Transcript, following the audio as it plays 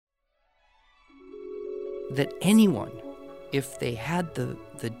that anyone, if they had the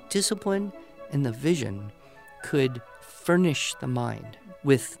discipline and the vision, could furnish the mind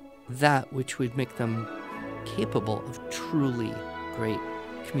with that which would make them capable of truly great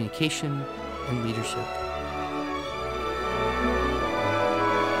communication and leadership.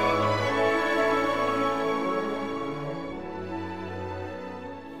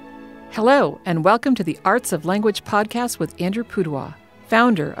 Hello, and welcome to the Arts of Language podcast with Andrew Pudewa,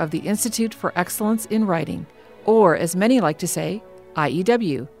 founder of the Institute for Excellence in Writing, or as many like to say,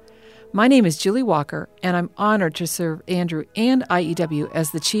 IEW. My name is Julie Walker, and I'm honored to serve Andrew and IEW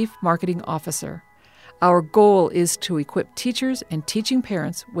as the Chief Marketing Officer. Our goal is to equip teachers and teaching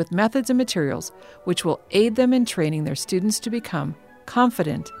parents with methods and materials which will aid them in training their students to become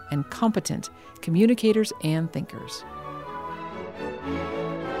confident and competent communicators and thinkers.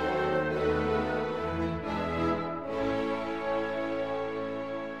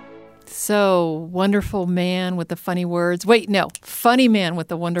 So, wonderful man with the funny words. Wait, no, funny man with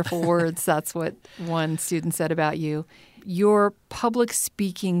the wonderful words. That's what one student said about you. Your public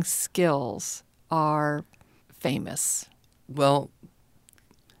speaking skills are famous. Well,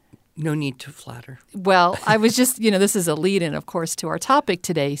 no need to flatter. Well, I was just, this is a lead-in, of course, to our topic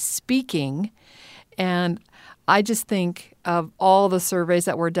today, speaking. And I just think of all the surveys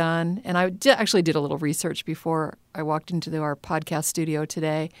that were done, and I actually did a little research before I walked into our podcast studio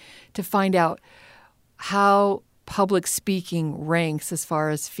today to find out how public speaking ranks as far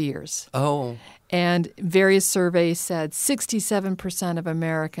as fears. Oh. And various surveys said 67% of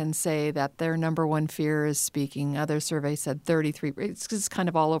Americans say that their number one fear is speaking. Other surveys said 33%. It's just kind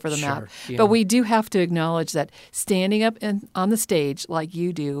of all over the map. Yeah. But we do have to acknowledge that standing up on the stage like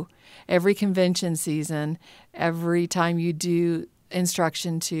you do, every convention season, every time you do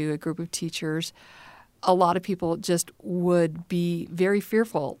instruction to a group of teachers, a lot of people just would be very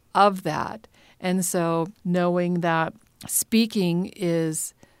fearful of that. And so knowing that speaking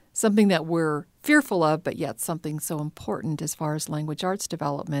is something that we're fearful of, but yet something so important as far as language arts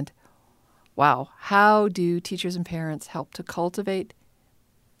development, wow, how do teachers and parents help to cultivate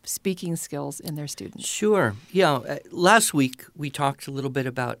speaking skills in their students? Sure. Yeah. Last week, we talked a little bit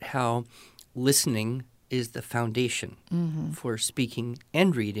about how listening is the foundation for speaking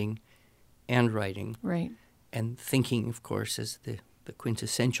and reading and writing. Right. And thinking, of course, is the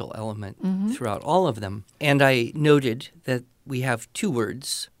quintessential element throughout all of them. And I noted that we have two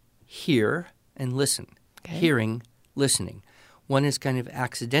words, hear and listen. Okay. Hearing, listening. One is kind of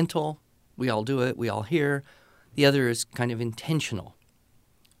accidental. We all do it. We all hear. The other is kind of intentional.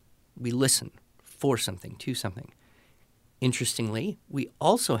 We listen for something, to something. Interestingly, we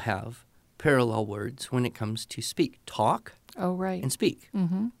also have parallel words when it comes to speak. Talk and speak.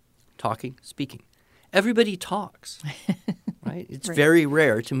 Talking, speaking. Everybody talks, right? It's very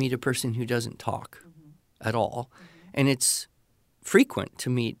rare to meet a person who doesn't talk at all. And it's frequent to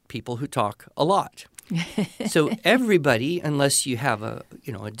meet people who talk a lot. So everybody, unless you have a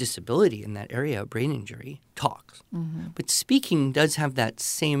disability in that area, a brain injury, talks. But speaking does have that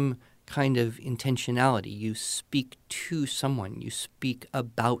same kind of intentionality. You speak to someone. You speak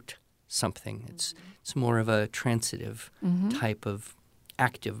about something. It's more of a transitive type of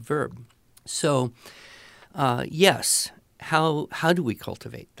active verb. So, yes, how do we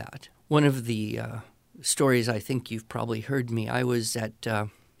cultivate that? One of the stories I think you've probably heard me, I was at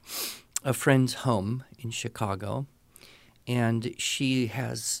a friend's home in Chicago, and she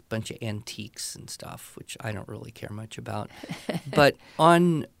has a bunch of antiques and stuff, which I don't really care much about. But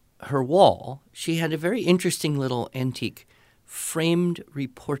on her wall, she had a very interesting little antique framed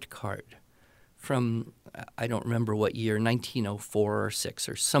report card from I don't remember what year, 1904 or 6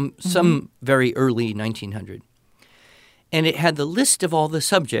 or some very early 1900. And it had the list of all the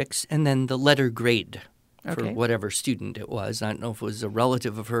subjects and then the letter grade for whatever student it was. I don't know if it was a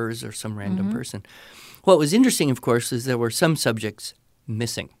relative of hers or some random person. What was interesting, of course, is there were some subjects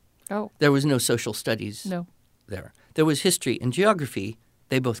missing. Oh. There was no social studies there. There was history and geography.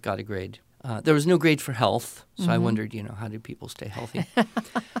 They both got a grade. There was no grade for health, so I wondered, how do people stay healthy?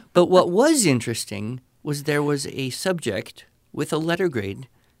 But what was interesting was there was a subject with a letter grade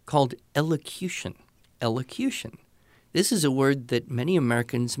called elocution. Elocution. This is a word that many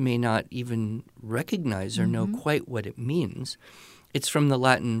Americans may not even recognize or know quite what it means. It's from the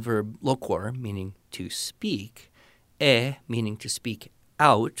Latin verb loquor, meaning to speak, meaning to speak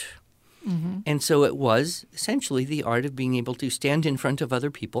out. And so it was essentially the art of being able to stand in front of other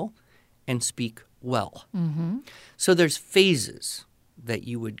people and speak well. So there's phases that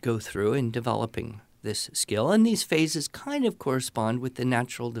you would go through in developing this skill, and these phases kind of correspond with the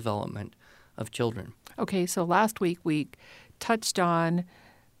natural development of children. Okay, so last week we touched on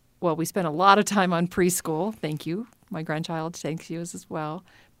we spent a lot of time on preschool. Thank you. My grandchild, thanks you as well.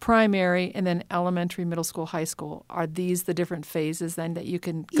 Primary, and then elementary, middle school, high school. Are these the different phases then that you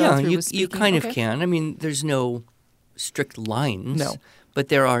can go through with speaking? You kind of can. I mean, there's no strict lines. No. But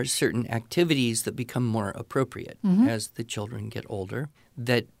there are certain activities that become more appropriate as the children get older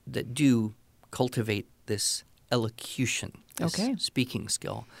that do cultivate this elocution, this speaking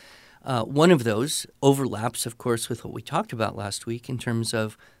skill. One of those overlaps, of course, with what we talked about last week in terms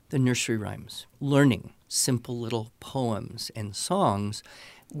of the nursery rhymes, learning simple little poems and songs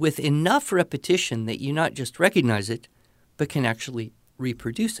with enough repetition that you not just recognize it, but can actually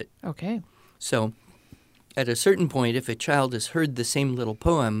reproduce it. Okay. So at a certain point, if a child has heard the same little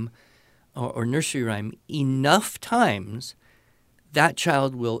poem or nursery rhyme enough times, that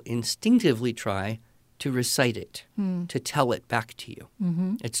child will instinctively try to recite it, to tell it back to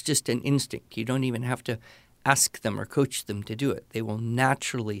you. It's just an instinct. You don't even have to ask them or coach them to do it. They will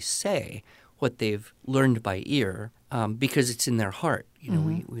naturally say what they've learned by ear because it's in their heart. You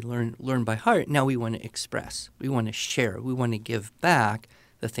know, we learn by heart. Now we want to express. We want to share. We want to give back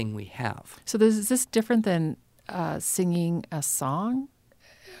the thing we have. So is this different than singing a song,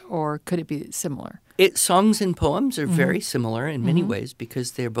 or could it be similar? Songs and poems are very similar in many ways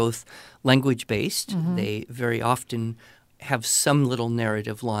because they're both language-based. They very often have some little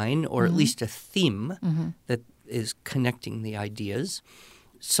narrative line or at least a theme that is connecting the ideas.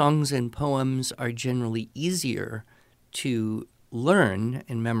 Songs and poems are generally easier to learn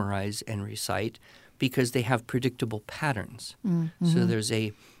and memorize and recite because they have predictable patterns. So there's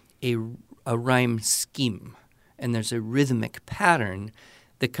a rhyme scheme and there's a rhythmic pattern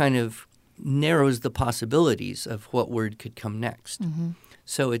that kind of narrows the possibilities of what word could come next.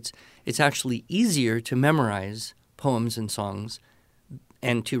 So it's actually easier to memorize poems and songs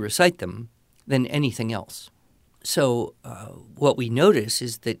and to recite them than anything else. So what we notice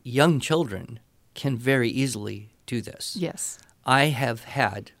is that young children can very easily do this. Yes. I have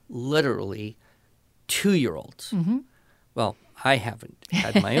had literally 2-year-olds. Well, I haven't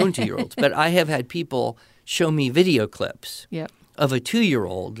had my own 2-year-olds, but I have had people show me video clips of a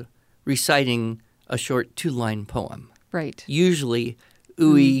 2-year-old reciting a short 2-line poem. Right. Usually,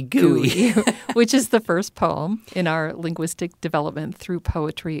 ooey gooey. Which is the first poem in our Linguistic Development Through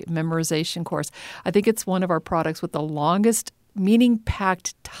Poetry memorization course. I think it's one of our products with the longest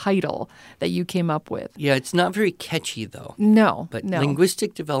meaning-packed title that you came up with. Yeah, it's not very catchy, though. No, But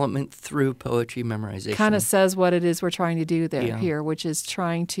Linguistic Development Through Poetry Memorization. Kind of says what it is we're trying to do here, which is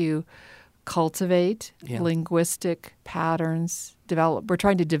trying to cultivate linguistic patterns, we're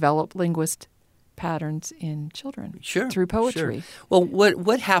trying to develop linguistic patterns in children through poetry. Sure. Well,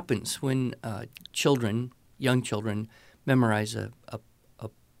 what happens when young children, memorize a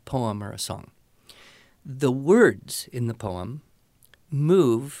poem or a song? The words in the poem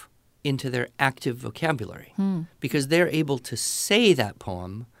move into their active vocabulary because they're able to say that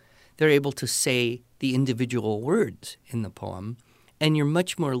poem. They're able to say the individual words in the poem, and you're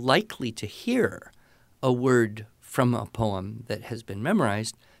much more likely to hear a word from a poem that has been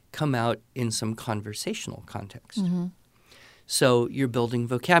memorized come out in some conversational context. So you're building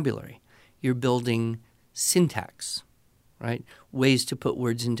vocabulary. You're building syntax, right? Ways to put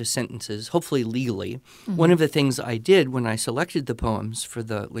words into sentences, hopefully legally. One of the things I did when I selected the poems for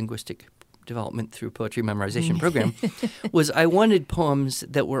the Linguistic Development Through Poetry Memorization program was I wanted poems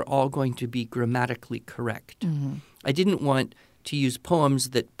that were all going to be grammatically correct. I didn't want to use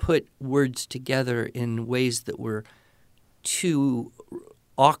poems that put words together in ways that were too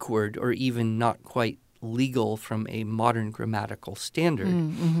awkward or even not quite legal from a modern grammatical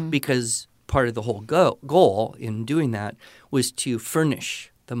standard because part of the whole goal in doing that was to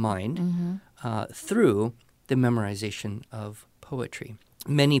furnish the mind through the memorization of poetry.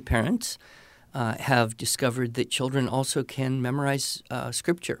 Many parents have discovered that children also can memorize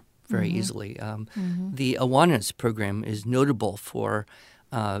scripture very easily. The Awanas program is notable for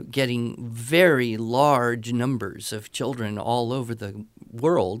getting very large numbers of children all over the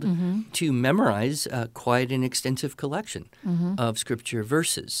world to memorize quite an extensive collection of scripture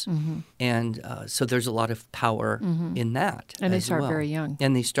verses. And so there's a lot of power in that. And they start very young.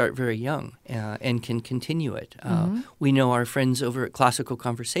 And they start very young and can continue it. We know our friends over at Classical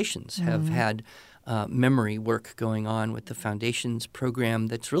Conversations have had memory work going on with the Foundations program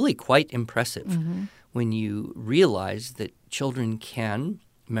that's really quite impressive when you realize that children can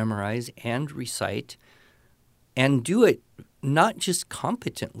memorize and recite and do it not just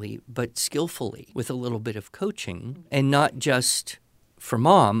competently but skillfully with a little bit of coaching, and not just for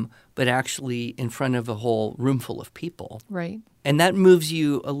mom but actually in front of a whole room full of people. Right. And that moves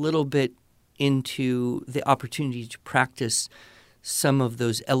you a little bit into the opportunity to practice some of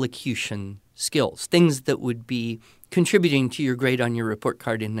those elocution skills, things that would be contributing to your grade on your report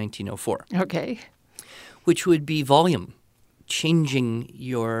card in 1904. Okay. Which would be volume, changing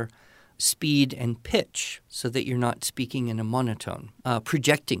your speed and pitch so that you're not speaking in a monotone,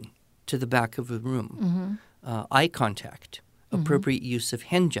 projecting to the back of a room, eye contact, appropriate use of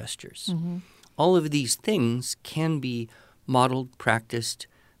hand gestures. All of these things can be modeled, practiced,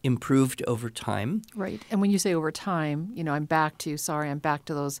 improved over time. Right. And when you say over time, I'm back to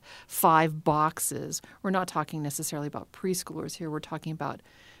those 5 boxes. We're not talking necessarily about preschoolers here. We're talking about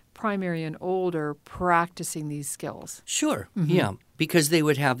primary and older practicing these skills. Sure. Yeah. Because they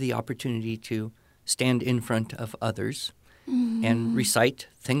would have the opportunity to stand in front of others and recite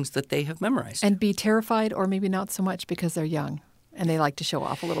things that they have memorized. And be terrified, or maybe not so much because they're young and they like to show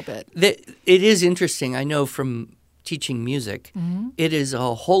off a little bit. It is interesting. I know from teaching music, it is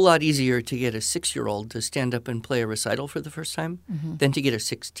a whole lot easier to get a 6-year-old to stand up and play a recital for the first time than to get a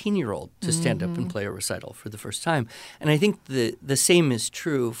 16-year-old to stand up and play a recital for the first time. And I think the same is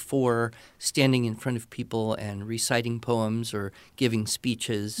true for standing in front of people and reciting poems or giving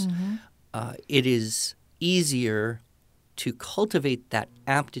speeches. It is easier to cultivate that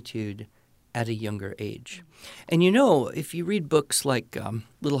aptitude at a younger age. And if you read books like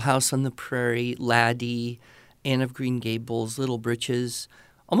Little House on the Prairie, Laddie, Anne of Green Gables, Little Breeches,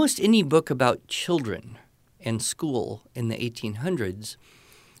 almost any book about children and school in the 1800s,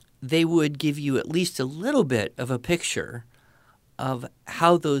 they would give you at least a little bit of a picture of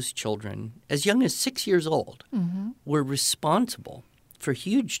how those children, as young as 6 years old, were responsible for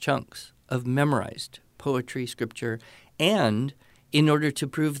huge chunks of memorized poetry, scripture, and in order to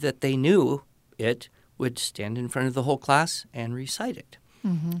prove that they knew it, would stand in front of the whole class and recite it.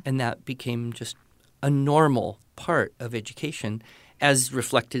 And that became just a normal part of education, as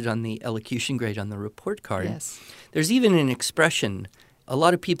reflected on the elocution grade on the report card. Yes. There's even an expression. A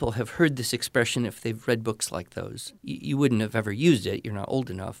lot of people have heard this expression if they've read books like those. You wouldn't have ever used it. You're not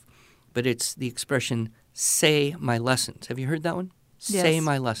old enough. But it's the expression, say my lessons. Have you heard that one? Yes. Say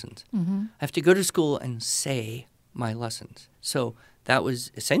my lessons. I have to go to school and say my lessons. So that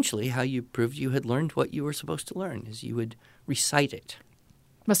was essentially how you proved you had learned what you were supposed to learn, is you would recite it.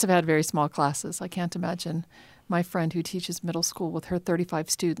 Must have had very small classes. I can't imagine my friend who teaches middle school with her 35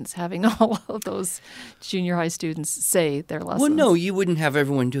 students having all of those junior high students say their lessons. Well, no, you wouldn't have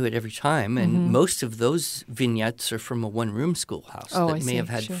everyone do it every time. And most of those vignettes are from a one-room schoolhouse that may have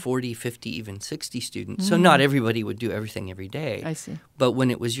had 40, 50, even 60 students. So not everybody would do everything every day. I see. But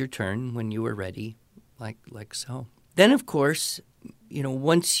when it was your turn, when you were ready, like so. Then, of course,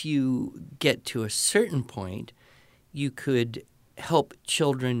 once you get to a certain point, you could help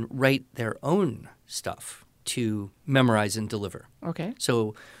children write their own stuff to memorize and deliver. Okay.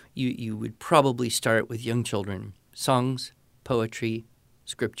 So you would probably start with young children, songs, poetry,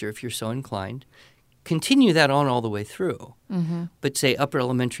 scripture, if you're so inclined. Continue that on all the way through. But say upper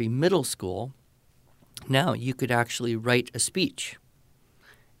elementary, middle school, now you could actually write a speech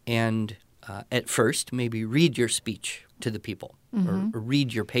and at first maybe read your speech to the people or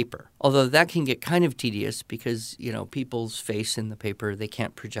read your paper. Although that can get kind of tedious because, people's face in the paper, they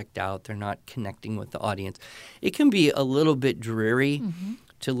can't project out. They're not connecting with the audience. It can be a little bit dreary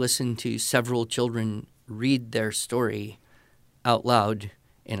to listen to several children read their story out loud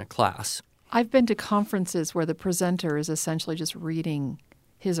in a class. I've been to conferences where the presenter is essentially just reading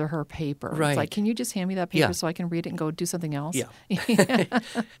his or her paper. Right. It's like, can you just hand me that paper so I can read it and go do something else? Yeah.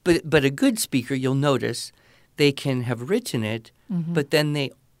 But a good speaker, you'll notice, they can have written it, but then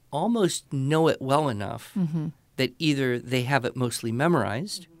they almost know it well enough that either they have it mostly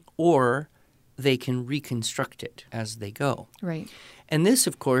memorized or they can reconstruct it as they go. Right. And this,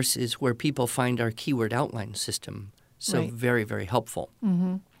 of course, is where people find our keyword outline system so very, very helpful.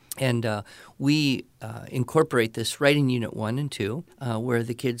 And we incorporate this right in Unit 1 and 2, where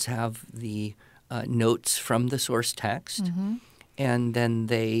the kids have the notes from the source text, and then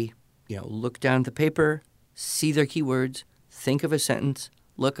they look down at the paper, see their keywords, think of a sentence,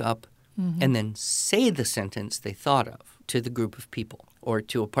 look up, and then say the sentence they thought of to the group of people or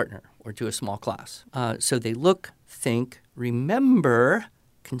to a partner or to a small class. So they look, think, remember,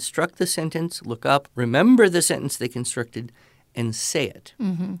 construct the sentence, look up, remember the sentence they constructed, and say it.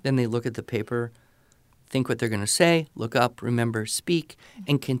 Then they look at the paper, think what they're going to say, look up, remember, speak,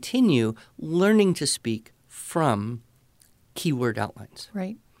 and continue learning to speak from keyword outlines.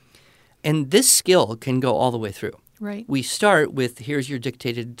 Right. And this skill can go all the way through. Right. We start with, here's your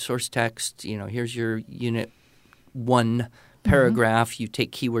dictated source text, here's your Unit 1 paragraph. You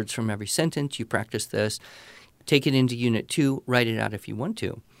take keywords from every sentence, you practice this. Take it into Unit 2, write it out if you want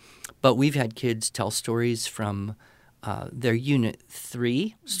to. But we've had kids tell stories from their Unit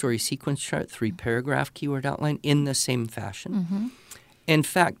 3 story sequence chart, 3-paragraph keyword outline in the same fashion. Mm-hmm. In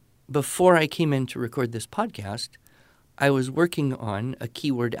fact, before I came in to record this podcast, I was working on a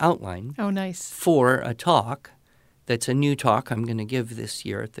keyword outline Oh, nice. for a talk that's a new talk I'm going to give this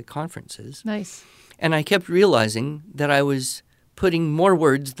year at the conferences. Nice. And I kept realizing that I was putting more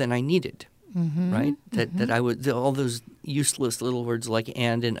words than I needed, right? That I would, all those useless little words like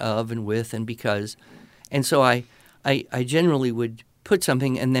and of and with and because. And so I generally would put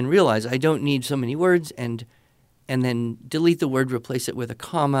something and then realize I don't need so many words and then delete the word, replace it with a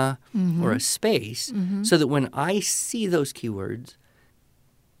comma or a space so that when I see those keywords,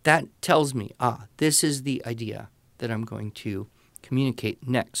 that tells me, this is the idea that I'm going to communicate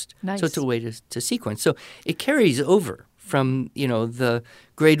next. Nice. So it's a way to sequence. So it carries over from, the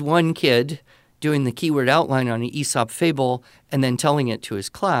grade 1 kid doing the keyword outline on an Aesop fable and then telling it to his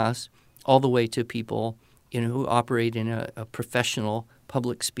class all the way to people, who operate in a professional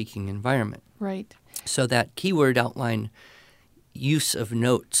public speaking environment. Right. So that keyword outline use of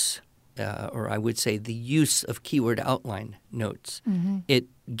notes, or I would say the use of keyword outline notes, it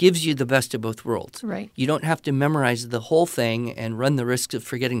gives you the best of both worlds. Right. You don't have to memorize the whole thing and run the risk of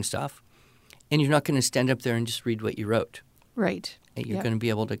forgetting stuff. And you're not going to stand up there and just read what you wrote. Right. And you're going to be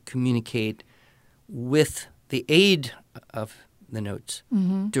able to communicate with the aid of the notes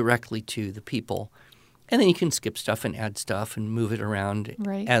directly to the people. And then you can skip stuff and add stuff and move it around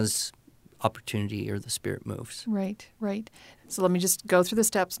as opportunity or the spirit moves. Right, right. So let me just go through the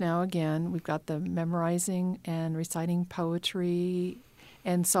steps now again. We've got the memorizing and reciting poetry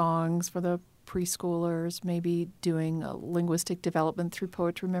and songs for the preschoolers, maybe doing a linguistic development through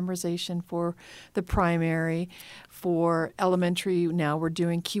poetry memorization for the primary. For elementary, now we're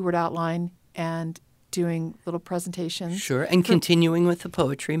doing keyword outline and doing little presentations. Sure, and continuing with the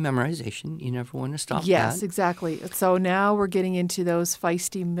poetry memorization. You never want to stop that. Yes, exactly. So now we're getting into those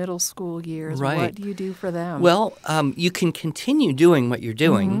feisty middle school years. Right. What do you do for them? Well, you can continue doing what you're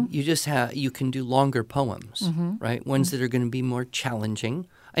doing. You just you can do longer poems, right? Ones that are going to be more challenging.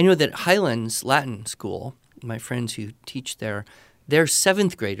 I know that Highlands Latin School, my friends who teach there, their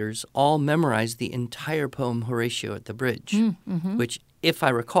 7th graders all memorize the entire poem Horatio at the Bridge, which, if I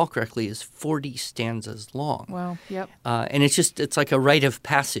recall correctly, is 40 stanzas long. Wow, yep. And it's like a rite of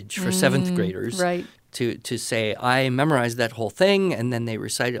passage for 7th graders to say, I memorized that whole thing, and then they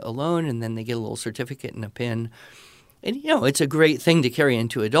recite it alone, and then they get a little certificate and a pin. And, it's a great thing to carry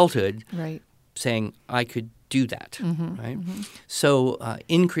into adulthood, saying, I could do that, right? So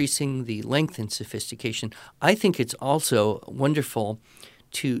increasing the length and sophistication. I think it's also wonderful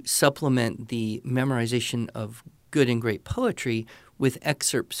to supplement the memorization of good and great poetry with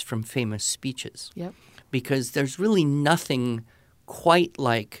excerpts from famous speeches. Yep. Because there's really nothing quite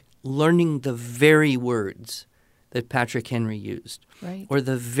like learning the very words that Patrick Henry used, or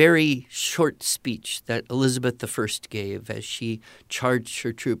the very short speech that Elizabeth I gave as she charged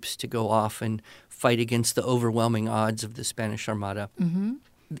her troops to go off and fight against the overwhelming odds of the Spanish Armada.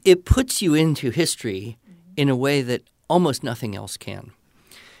 It puts you into history in a way that almost nothing else can.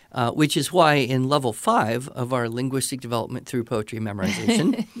 Which is why in level 5 of our linguistic development through poetry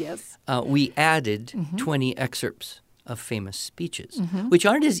memorization, we added 20 excerpts of famous speeches, which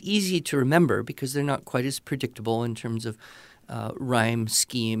aren't as easy to remember because they're not quite as predictable in terms of rhyme,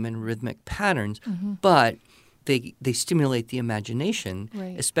 scheme, and rhythmic patterns, but they stimulate the imagination,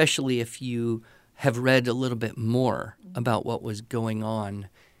 especially if you have read a little bit more about what was going on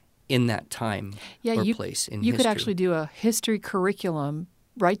in that time or place in history. You could actually do a history curriculum,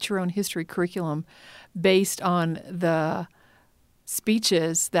 write your own history curriculum based on the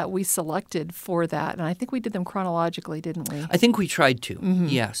speeches that we selected for that. And I think we did them chronologically, didn't we? I think we tried to.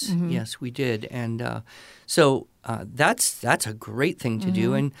 Yes, we did. And so that's a great thing to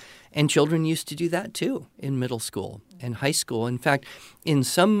do. And children used to do that too in middle school and high school. In fact, in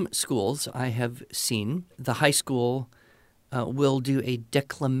some schools I have seen the high school will do a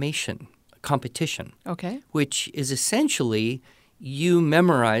declamation competition, which is essentially you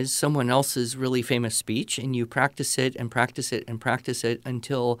memorize someone else's really famous speech and you practice it and practice it and practice it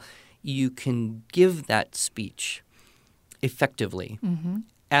until you can give that speech effectively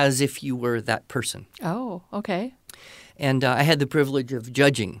as if you were that person. Oh, okay. And I had the privilege of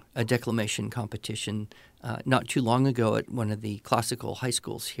judging a declamation competition not too long ago at one of the classical high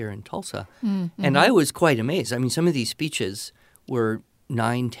schools here in Tulsa. And I was quite amazed. I mean, some of these speeches were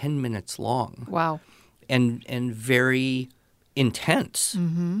 9-10 minutes long. Wow. And very intense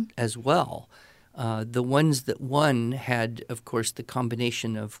as well. The ones that won had, of course, the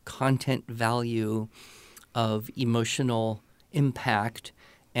combination of content value, of emotional impact,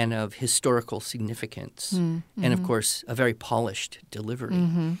 and of historical significance, and of course, a very polished delivery.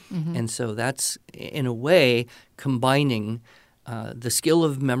 And so that's, in a way, combining the skill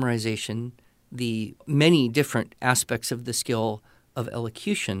of memorization, the many different aspects of the skill of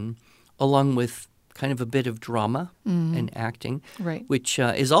elocution, along with kind of a bit of drama and acting, Right. which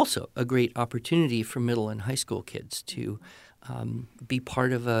is also a great opportunity for middle and high school kids to be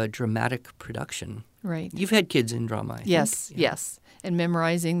part of a dramatic production. Right. You've had kids in drama, I think. Yes, Yeah. yes. And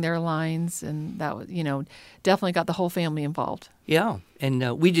memorizing their lines, and that was, definitely got the whole family involved. Yeah,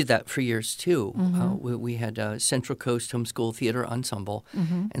 and we did that for years too. We had a Central Coast Homeschool Theater Ensemble,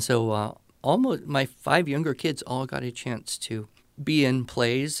 and so almost my 5 younger kids all got a chance to be in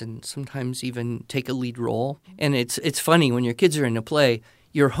plays and sometimes even take a lead role. And it's funny, when your kids are in a play,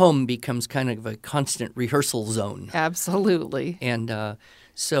 your home becomes kind of a constant rehearsal zone. Absolutely. And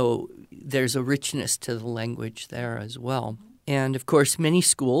so there's a richness to the language there as well. And, of course, many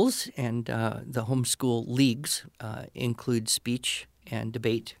schools and the homeschool leagues include speech and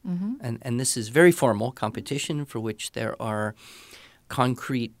debate. And this is very formal competition for which there are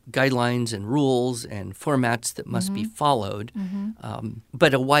concrete guidelines and rules and formats that must be followed,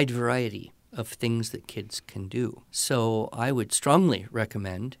 but a wide variety of things that kids can do. So I would strongly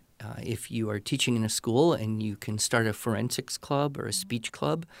recommend, if you are teaching in a school and you can start a forensics club or a speech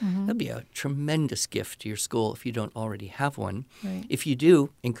club, that'd be a tremendous gift to your school if you don't already have one. Right. If you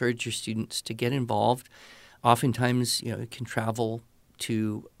do, encourage your students to get involved. Oftentimes, you can travel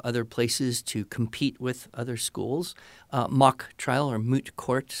to other places to compete with other schools. Mock trial or moot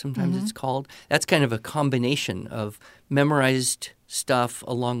court, sometimes it's called. That's kind of a combination of memorized stuff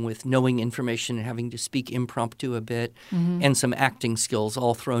along with knowing information and having to speak impromptu a bit and some acting skills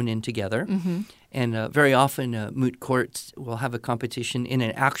all thrown in together. And very often moot courts will have a competition in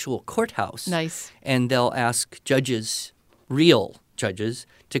an actual courthouse. Nice. And they'll ask judges, real judges,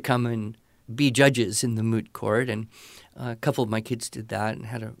 to come and be judges in the moot court. And a couple of my kids did that and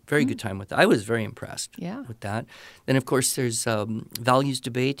had a very good time with that. I was very impressed with that. Then, of course, there's values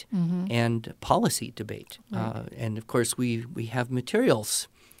debate and policy debate. Right. And, of course, we have materials.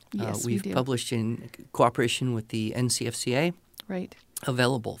 Yes, we've we do. published in cooperation with the NCFCA. Right.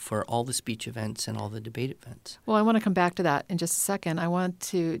 Available for all the speech events and all the debate events. Well, I want to come back to that in just a second. I want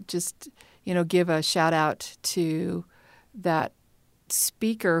to just, give a shout out to that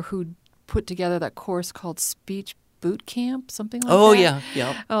speaker who put together that course called Speech Boot Camp, something like that. Oh, yeah.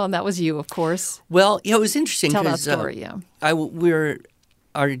 Oh, and that was you, of course. Well, it was interesting. Tell that story, yeah.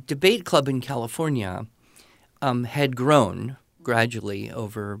 Our debate club in California had grown gradually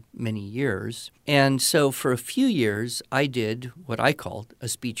over many years. And so for a few years, I did what I called a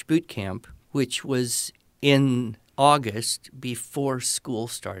speech boot camp, which was in August before school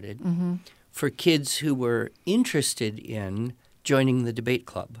started for kids who were interested in joining the debate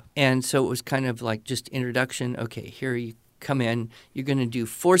club. And so it was kind of like just introduction. Okay, here you come in. You're going to do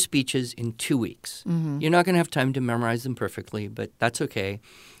 4 speeches in 2 weeks. You're not going to have time to memorize them perfectly, but that's okay.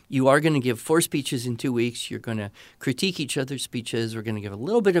 You are going to give 4 speeches in 2 weeks. You're going to critique each other's speeches. We're going to give a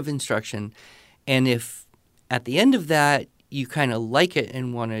little bit of instruction. And if at the end of that you kind of like it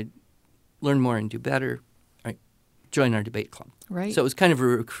and want to learn more and do better, right, join our debate club. Right. So it was kind of a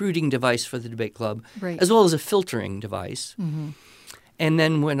recruiting device for the debate club, Right. as well as a filtering device. And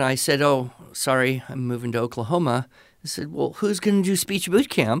then when I said, oh, sorry, I'm moving to Oklahoma, I said, well, who's going to do speech boot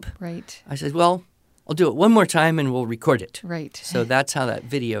camp? Right. I said, well, I'll do it one more time and we'll record it. Right. So that's how that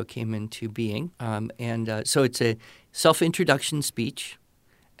video came into being. So it's a self-introduction speech,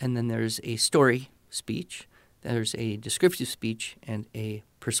 and then there's a story speech, there's a descriptive speech, and a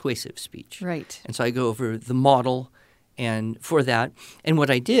persuasive speech. Right. And so I go over the model and for that. And what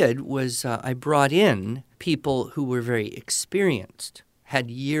I did was I brought in people who were very experienced, had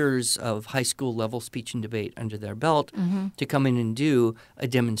years of high school level speech and debate under their belt to come in and do a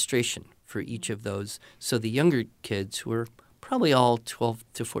demonstration for each of those. So the younger kids, who were probably all 12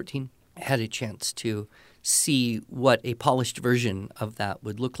 to 14, had a chance to see what a polished version of that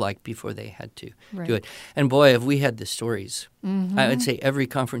would look like before they had to do it. And boy, have we had the stories. I would say every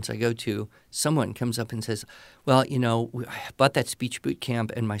conference I go to, someone comes up and says, well, I bought that speech boot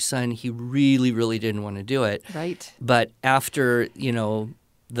camp and my son, he really, really didn't want to do it. Right. But after,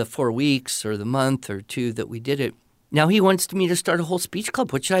 the 4 weeks or the month or 2 that we did it, now he wants me to start a whole speech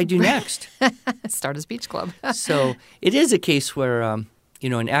club. What should I do next? Start a speech club. So it is a case where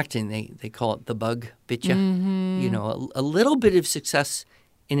in acting, they call it the bug bit ya. A little bit of success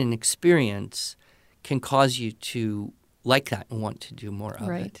in an experience can cause you to like that and want to do more of it.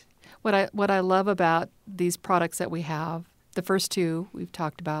 Right. What I love about these products that we have The first two we've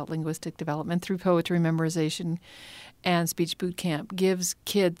talked about, linguistic development through poetry memorization and speech boot camp, gives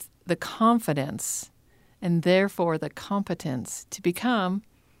kids the confidence and therefore the competence to become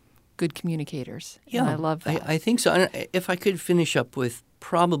good communicators. Yeah, and I love that. I think so. And if I could finish up with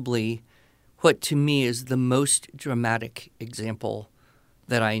probably what to me is the most dramatic example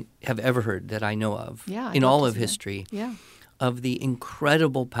that I have ever heard, that I know of, in all of history, of the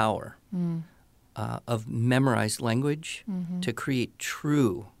incredible power of memorized language to create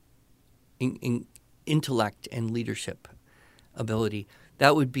true intellect and leadership ability.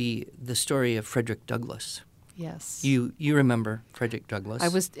 That would be the story of Frederick Douglass. Yes. You remember Frederick Douglass? I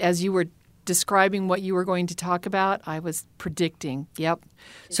was, as you were describing what you were going to talk about, I was predicting. Yep.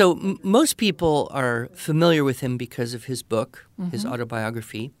 So most people are familiar with him because of his book, his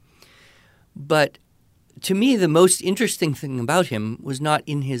autobiography. But to me, the most interesting thing about him was not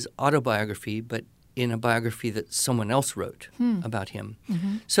in his autobiography, but in a biography that someone else wrote about him.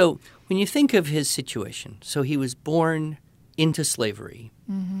 So when you think of his situation, so he was born into slavery.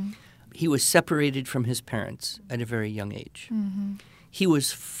 He was separated from his parents at a very young age. He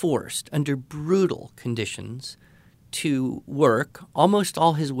was forced under brutal conditions to work almost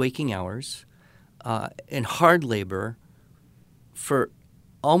all his waking hours in hard labor for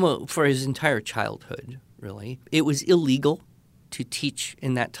his entire childhood, really. It was illegal to teach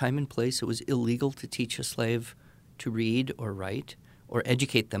in that time and place. It was illegal to teach a slave to read or write or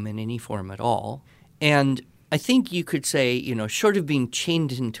educate them in any form at all. And I think you could say, short of being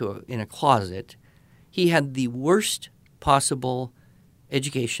chained in a closet, he had the worst possible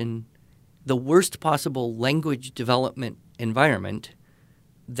education, the worst possible language development environment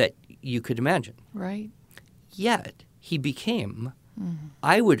that you could imagine. Right. Yet he became,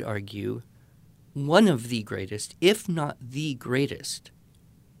 I would argue, one of the greatest, if not the greatest,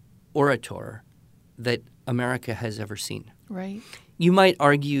 orator that America has ever seen. Right. You might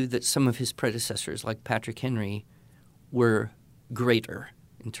argue that some of his predecessors, like Patrick Henry, were greater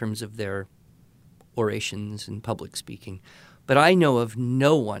in terms of their orations and public speaking. But I know of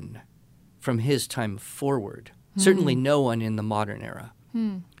no one from his time forward, certainly no one in the modern era,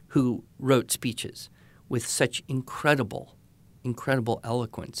 who wrote speeches with such incredible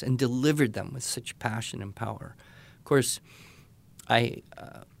eloquence and delivered them with such passion and power. Of course, I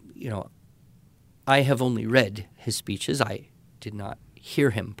have only read his speeches. I did not hear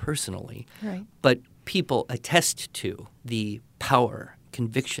him personally. Right. But people attest to the power,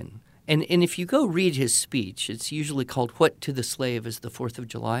 conviction. And if you go read his speech, it's usually called What to the Slave is the 4th of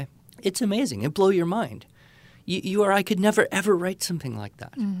July. It's amazing. It'll blow your mind. You or I could never, ever write something like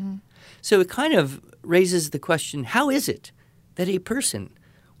that. So it kind of raises the question, how is it that a person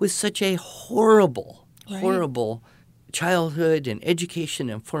with such a horrible childhood and education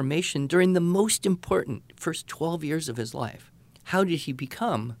and formation during the most important first 12 years of his life, how did he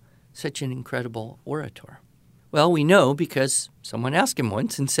become such an incredible orator? Well, we know because someone asked him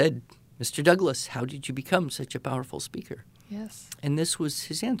once and said, Mr. Douglass, how did you become such a powerful speaker? Yes. And this was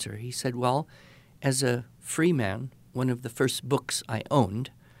his answer. He said, well, as a free man, one of the first books I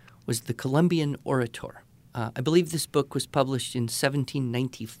owned was The Columbian Orator. I believe this book was published in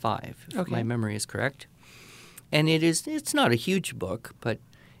 1795, if my memory is correct. And it's not a huge book, but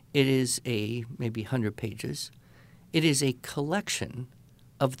it is maybe 100 pages. It is a collection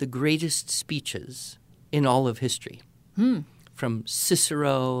of the greatest speeches in all of history, from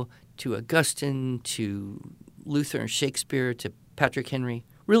Cicero to Augustine to Luther and Shakespeare to Patrick Henry.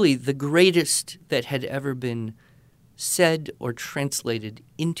 Really, the greatest that had ever been said or translated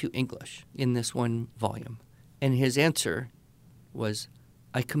into English in this one volume. And his answer was,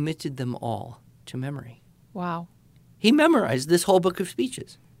 I committed them all to memory. Wow. He memorized this whole book of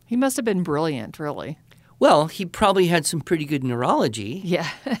speeches. He must have been brilliant, really. Well, he probably had some pretty good neurology. Yeah.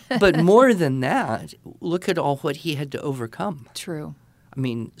 But more than that, look at all what he had to overcome. True. I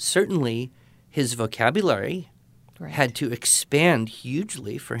mean, certainly his vocabulary had to expand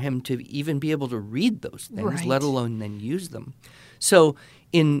hugely for him to even be able to read those things, let alone then use them. So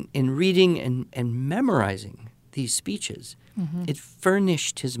in reading and memorizing these speeches, it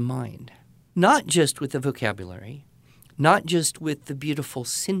furnished his mind, not just with the vocabulary, not just with the beautiful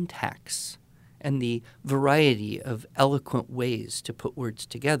syntax and the variety of eloquent ways to put words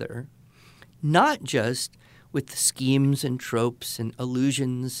together, not just with the schemes and tropes and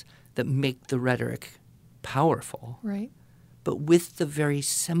allusions that make the rhetoric powerful, but with the very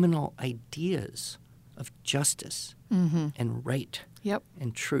seminal ideas of justice and right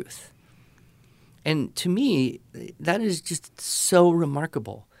and truth. And to me, that is just so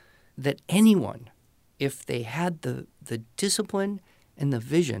remarkable that anyone, if they had the discipline and the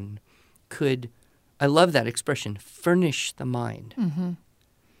vision, could I love that expression, furnish the mind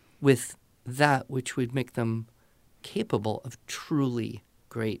with that which would make them capable of truly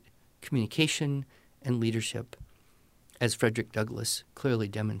great communication and leadership, as Frederick Douglass clearly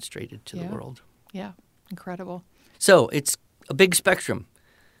demonstrated to the world. Yeah, incredible. So it's a big spectrum.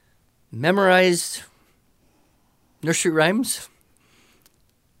 Memorize nursery rhymes.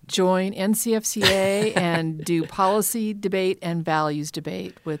 Join NCFCA and do policy debate and values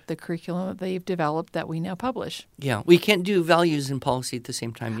debate with the curriculum that they've developed that we now publish. Yeah, we can't do values and policy at the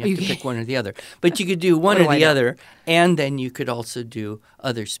same time. You have to pick one or the other. But you could do one or the other, and then you could also do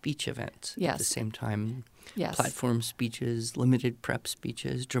other speech events at the same time. Yes. Platform speeches, limited prep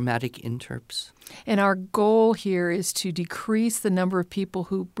speeches, dramatic interps. And our goal here is to decrease the number of people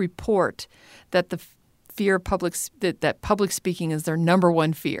who report that the fear of that public speaking is their number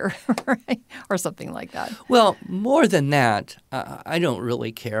one fear, right? Or something like that. Well, more than that, I don't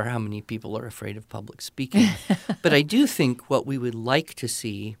really care how many people are afraid of public speaking. But I do think what we would like to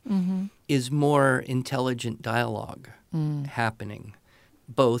see is more intelligent dialogue happening,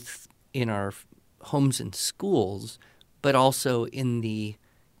 both in our homes and schools, but also in the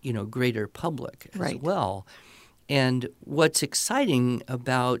greater public as well. And what's exciting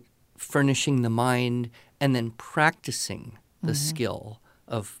about furnishing the mind and then practicing the skill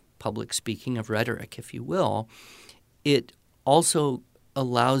of public speaking, of rhetoric, if you will, it also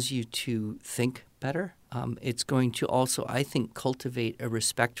allows you to think better. It's going to also, I think, cultivate a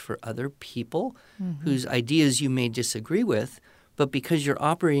respect for other people whose ideas you may disagree with, but because you're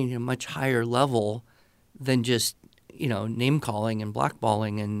operating at a much higher level than just, name-calling and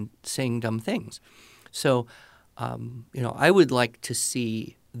blackballing and saying dumb things. So, I would like to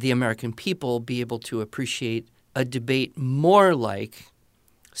see the American people be able to appreciate a debate more like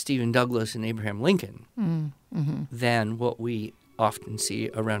Stephen Douglas and Abraham Lincoln than what we often see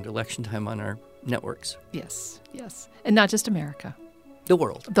around election time on our networks. Yes, yes. And not just America. The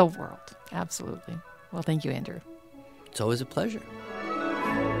world. The world. Absolutely. Well, thank you, Andrew. It's always a pleasure.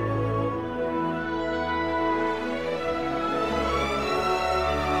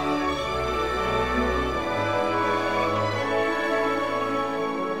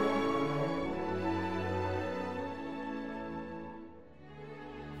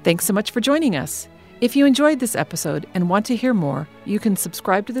 Thanks so much for joining us. If you enjoyed this episode and want to hear more, you can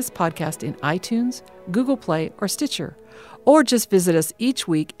subscribe to this podcast in iTunes, Google Play, or Stitcher, or just visit us each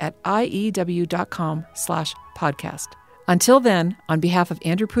week at iew.com/podcast. Until then, on behalf of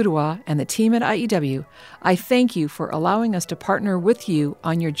Andrew Pudewa and the team at IEW, I thank you for allowing us to partner with you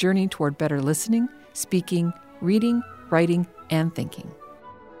on your journey toward better listening, speaking, reading, writing, and thinking.